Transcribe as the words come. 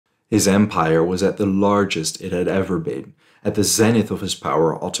His empire was at the largest it had ever been. At the zenith of his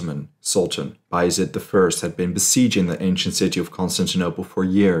power, Ottoman Sultan Bayezid I had been besieging the ancient city of Constantinople for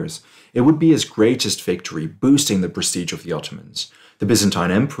years. It would be his greatest victory, boosting the prestige of the Ottomans. The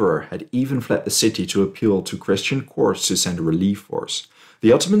Byzantine emperor had even fled the city to appeal to Christian courts to send a relief force.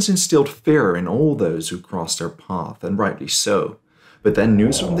 The Ottomans instilled fear in all those who crossed their path, and rightly so. But then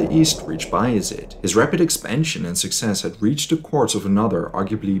news from the east reached Bayezid. His rapid expansion and success had reached the courts of another,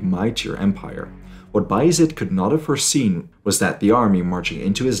 arguably mightier empire. What Bayezid could not have foreseen was that the army marching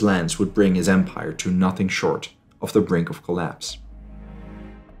into his lands would bring his empire to nothing short of the brink of collapse.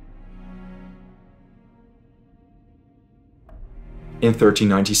 In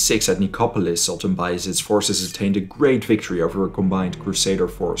 1396 at Nicopolis, Sultan Bayezid's forces attained a great victory over a combined crusader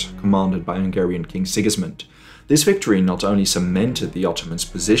force commanded by Hungarian King Sigismund. This victory not only cemented the Ottomans'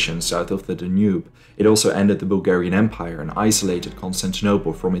 position south of the Danube, it also ended the Bulgarian Empire and isolated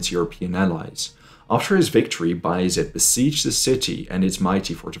Constantinople from its European allies. After his victory, Bayezid besieged the city and its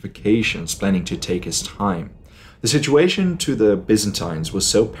mighty fortifications, planning to take his time. The situation to the Byzantines was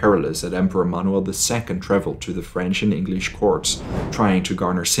so perilous that Emperor Manuel II traveled to the French and English courts, trying to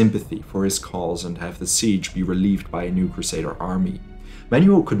garner sympathy for his cause and have the siege be relieved by a new crusader army.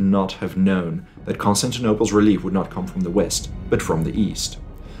 Manuel could not have known that Constantinople's relief would not come from the west, but from the east.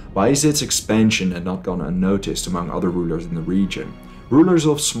 Bayezid's expansion had not gone unnoticed among other rulers in the region. Rulers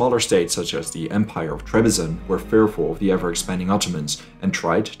of smaller states such as the Empire of Trebizond were fearful of the ever-expanding Ottomans and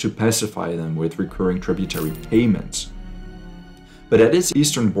tried to pacify them with recurring tributary payments. But at its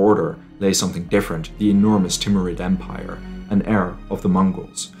eastern border lay something different, the enormous Timurid Empire, an heir of the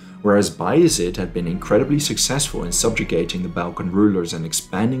Mongols. Whereas Bayezid had been incredibly successful in subjugating the Balkan rulers and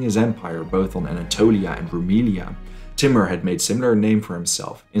expanding his empire both on Anatolia and Rumelia, Timur had made similar name for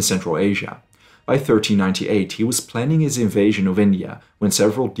himself in Central Asia. By 1398, he was planning his invasion of India when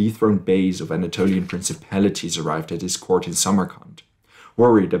several dethroned beys of Anatolian principalities arrived at his court in Samarkand.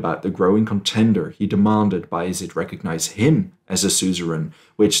 Worried about the growing contender, he demanded Bayezid recognize him as a suzerain,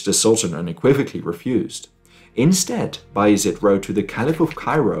 which the Sultan unequivocally refused. Instead, Bayezid wrote to the Caliph of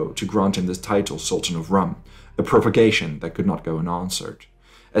Cairo to grant him the title Sultan of Rum, a provocation that could not go unanswered.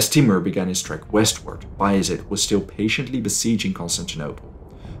 As Timur began his trek westward, Bayezid was still patiently besieging Constantinople.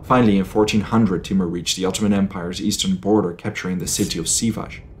 Finally, in 1400, Timur reached the Ottoman Empire's eastern border, capturing the city of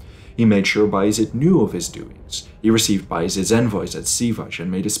Sivas. He made sure Bayezid knew of his doings. He received Bayezid's envoys at Sivas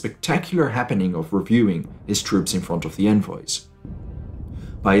and made a spectacular happening of reviewing his troops in front of the envoys.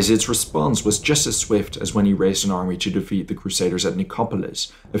 Bayezid's response was just as swift as when he raised an army to defeat the Crusaders at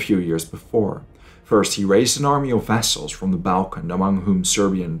Nicopolis a few years before. First, he raised an army of vassals from the Balkan, among whom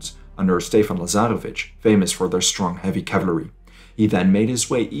Serbians under Stefan Lazarevic, famous for their strong heavy cavalry. He then made his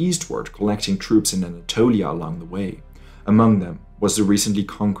way eastward, collecting troops in Anatolia along the way. Among them was the recently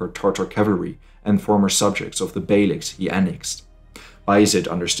conquered Tartar cavalry and former subjects of the Beyliks he annexed. Bayezid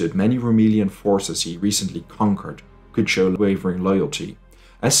understood many Rumelian forces he recently conquered could show wavering loyalty.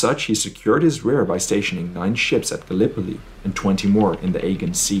 As such, he secured his rear by stationing 9 ships at Gallipoli and 20 more in the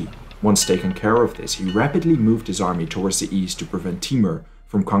Aegean Sea. Once taken care of this, he rapidly moved his army towards the east to prevent Timur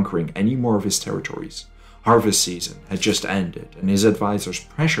from conquering any more of his territories. Harvest season had just ended, and his advisors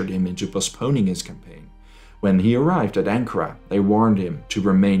pressured him into postponing his campaign. When he arrived at Ankara, they warned him to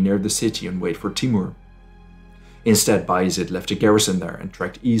remain near the city and wait for Timur. Instead, Bayezid left a garrison there and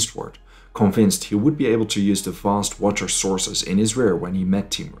trekked eastward, convinced he would be able to use the vast water sources in his rear when he met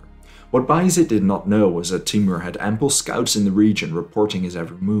Timur. What Bayezid did not know was that Timur had ample scouts in the region reporting his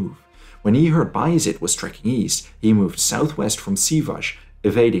every move. When he heard Bayezid was trekking east, he moved southwest from Sivas,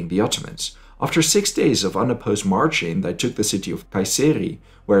 evading the Ottomans. After 6 days of unopposed marching, they took the city of Kayseri,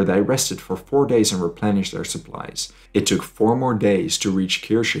 where they rested for 4 days and replenished their supplies. It took 4 more days to reach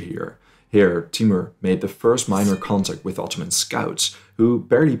Kırşehir. Here, Timur made the first minor contact with Ottoman scouts, who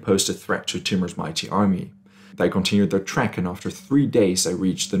barely posed a threat to Timur's mighty army. They continued their trek, and after 3 days they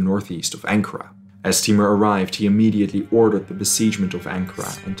reached the northeast of Ankara. As Timur arrived, he immediately ordered the besiegement of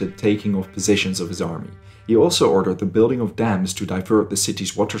Ankara and the taking of positions of his army. He also ordered the building of dams to divert the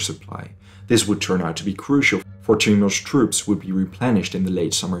city's water supply. This would turn out to be crucial, for Timur's troops would be replenished in the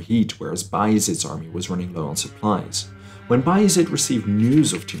late summer heat, whereas Bayezid's army was running low on supplies. When Bayezid received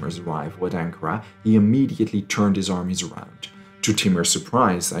news of Timur's arrival at Ankara, he immediately turned his armies around. To Timur's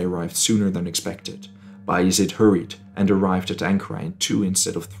surprise, they arrived sooner than expected. Bayezid hurried and arrived at Ankara in 2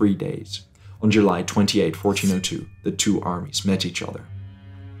 instead of 3 days. On July 28, 1402, the two armies met each other.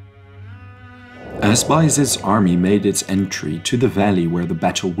 As Bayezid's army made its entry to the valley where the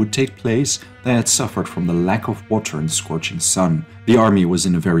battle would take place, they had suffered from the lack of water and scorching sun. The army was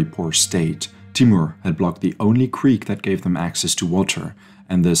in a very poor state. Timur had blocked the only creek that gave them access to water,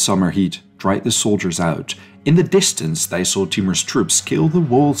 and the summer heat dried the soldiers out, in the distance they saw Timur's troops scale the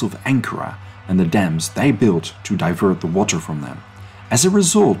walls of Ankara and the dams they built to divert the water from them. As a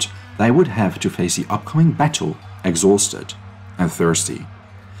result, they would have to face the upcoming battle exhausted and thirsty.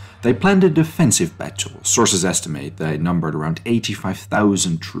 They planned a defensive battle. Sources estimate they numbered around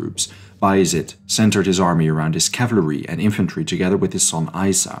 85,000 troops. Bayezid centered his army around his cavalry and infantry together with his son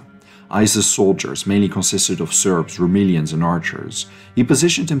Isa. Isa's soldiers mainly consisted of Serbs, Rumelians and archers. He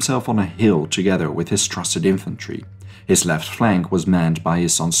positioned himself on a hill together with his trusted infantry. His left flank was manned by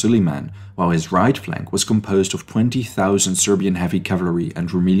his son Suleiman, while his right flank was composed of 20,000 Serbian heavy cavalry and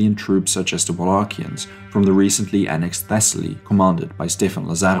Rumelian troops such as the Wallachians from the recently annexed Thessaly, commanded by Stefan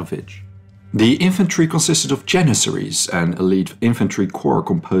Lazarevic. The infantry consisted of janissaries, an elite infantry corps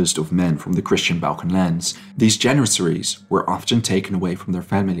composed of men from the Christian Balkan lands. These janissaries were often taken away from their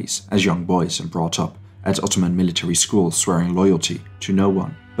families as young boys and brought up at Ottoman military schools, swearing loyalty to no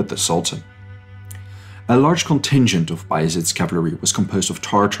one but the Sultan. A large contingent of Bayezid's cavalry was composed of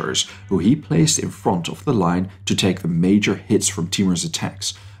Tartars, who he placed in front of the line to take the major hits from Timur's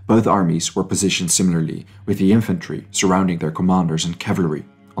attacks. Both armies were positioned similarly, with the infantry surrounding their commanders and cavalry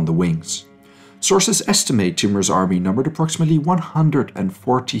on the wings. Sources estimate Timur's army numbered approximately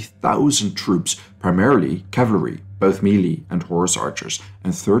 140,000 troops, primarily cavalry, both melee and horse archers,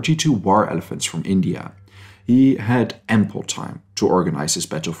 and 32 war elephants from India. He had ample time to organize his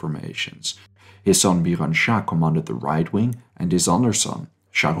battle formations. His son Biran Shah commanded the right wing, and his other son,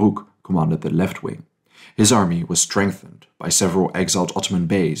 Shahrukh, commanded the left wing. His army was strengthened by several exiled Ottoman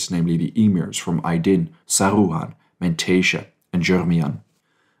beys, namely the emirs from Aydin, Saruhan, Menteşe, and Jermian.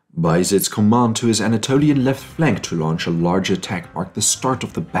 Bayezid's command to his Anatolian left flank to launch a large attack marked the start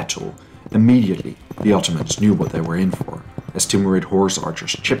of the battle. Immediately, the Ottomans knew what they were in for, as Timurid horse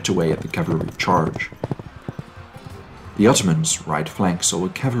archers chipped away at the cavalry charge. The Ottomans' right flank saw a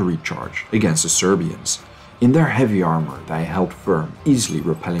cavalry charge against the Serbians. In their heavy armor, they held firm, easily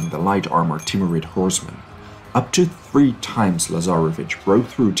repelling the light armored Timurid horsemen. Up to 3 times Lazarevic broke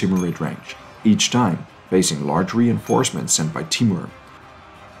through Timurid ranks, each time facing large reinforcements sent by Timur.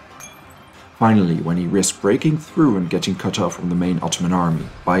 Finally, when he risked breaking through and getting cut off from the main Ottoman army,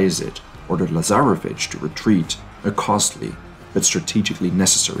 Bayezid ordered Lazarevic to retreat, a costly but strategically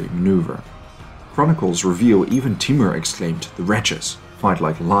necessary maneuver. Chronicles reveal even Timur exclaimed, "The wretches fight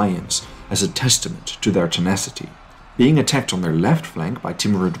like lions," as a testament to their tenacity. Being attacked on their left flank by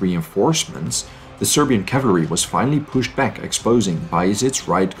Timurid reinforcements, the Serbian cavalry was finally pushed back, exposing Bayezid's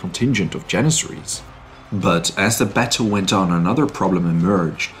right contingent of janissaries. But as the battle went on, another problem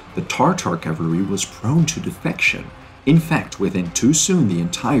emerged. The Tartar cavalry was prone to defection. In fact, within too soon, the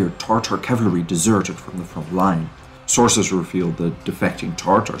entire Tartar cavalry deserted from the front line. Sources revealed that defecting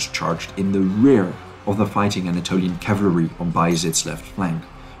Tartars charged in the rear of the fighting Anatolian cavalry on Bayezid's left flank.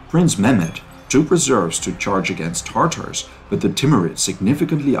 Prince Mehmed took reserves to charge against Tartars, but the Timurids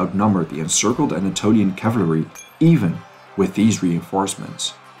significantly outnumbered the encircled Anatolian cavalry, even with these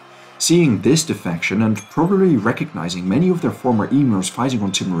reinforcements. Seeing this defection and probably recognizing many of their former emirs fighting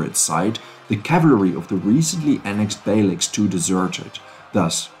on Timurid's side, the cavalry of the recently annexed Beyliks too deserted.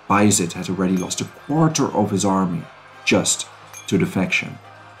 Thus, Bayezid had already lost a quarter of his army just to defection.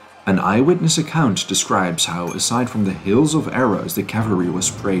 An eyewitness account describes how, aside from the hills of arrows, the cavalry was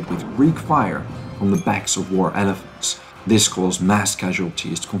sprayed with Greek fire from the backs of war elephants. This caused mass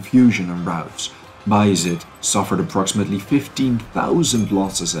casualties, confusion and rout. Bayezid suffered approximately 15,000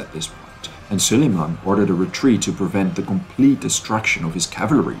 losses at this point, and Suleiman ordered a retreat to prevent the complete destruction of his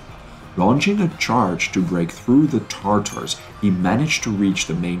cavalry. Launching a charge to break through the Tartars, he managed to reach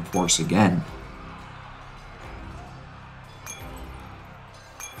the main force again.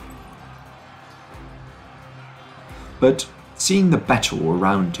 But seeing the battle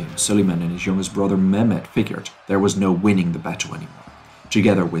around him, Suleiman and his youngest brother Mehmed figured there was no winning the battle anymore.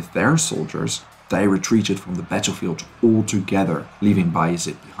 Together with their soldiers, they retreated from the battlefield altogether, leaving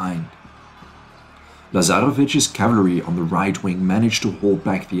Bayezid behind. Lazarevic's cavalry on the right wing managed to hold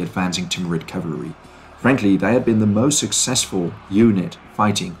back the advancing Timurid cavalry. Frankly, they had been the most successful unit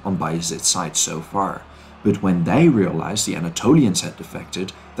fighting on Bayezid's side so far. But when they realized the Anatolians had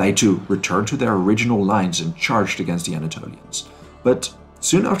defected, they too returned to their original lines and charged against the Anatolians. But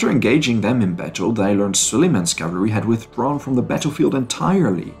soon after engaging them in battle, they learned Suleiman's cavalry had withdrawn from the battlefield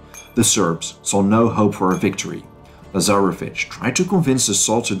entirely. The Serbs saw no hope for a victory. Lazarevic tried to convince the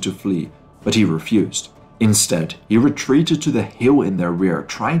Sultan to flee, but he refused. Instead, he retreated to the hill in their rear,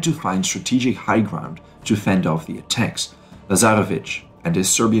 trying to find strategic high ground to fend off the attacks. Lazarevic and his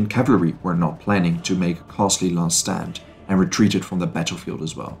Serbian cavalry were not planning to make a costly last stand and retreated from the battlefield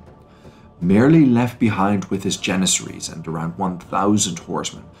as well. Merely left behind with his janissaries and around 1,000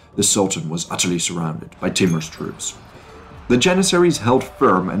 horsemen, the Sultan was utterly surrounded by Timur's troops. The janissaries held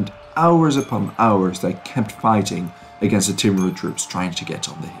firm, and hours upon hours they kept fighting against the Timurid troops trying to get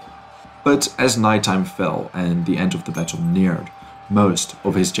on the hill. But as nighttime fell and the end of the battle neared, most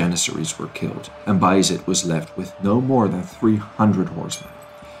of his janissaries were killed, and Bayezid was left with no more than 300 horsemen.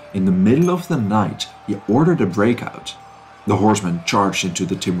 In the middle of the night, he ordered a breakout. The horsemen charged into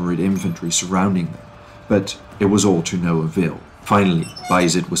the Timurid infantry surrounding them, but it was all to no avail. Finally,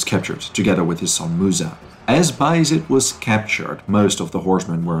 Bayezid was captured together with his son Musa. As Bayezid was captured, most of the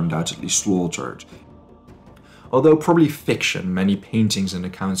horsemen were undoubtedly slaughtered. Although probably fiction, many paintings and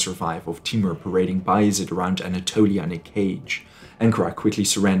accounts survive of Timur parading Bayezid around Anatolia in a cage. Ankara quickly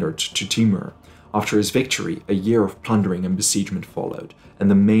surrendered to Timur. After his victory, a year of plundering and besiegement followed, and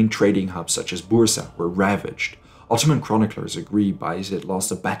the main trading hubs such as Bursa were ravaged. Ottoman chroniclers agree Bayezid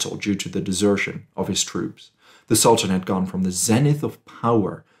lost a battle due to the desertion of his troops. The Sultan had gone from the zenith of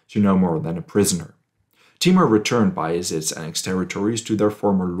power to no more than a prisoner. Timur returned Bayezid's annexed territories to their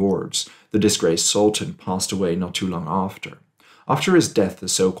former lords. The disgraced Sultan passed away not too long after. After his death, the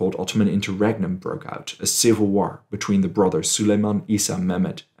so-called Ottoman interregnum broke out, a civil war between the brothers Suleiman, Isa,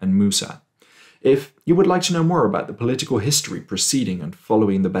 Mehmed, and Musa. If you would like to know more about the political history preceding and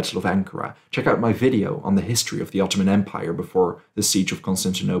following the Battle of Ankara, check out my video on the history of the Ottoman Empire before the siege of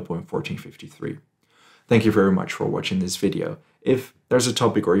Constantinople in 1453. Thank you very much for watching this video. If there's a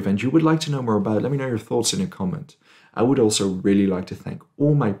topic or event you would like to know more about, let me know your thoughts in a comment. I would also really like to thank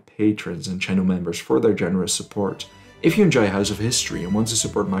all my patrons and channel members for their generous support. If you enjoy House of History and want to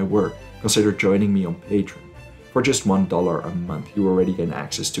support my work, consider joining me on Patreon. For just $1 a month, you already gain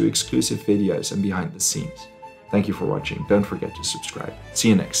access to exclusive videos and behind the scenes. Thank you for watching. Don't forget to subscribe. See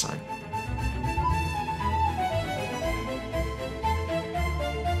you next time.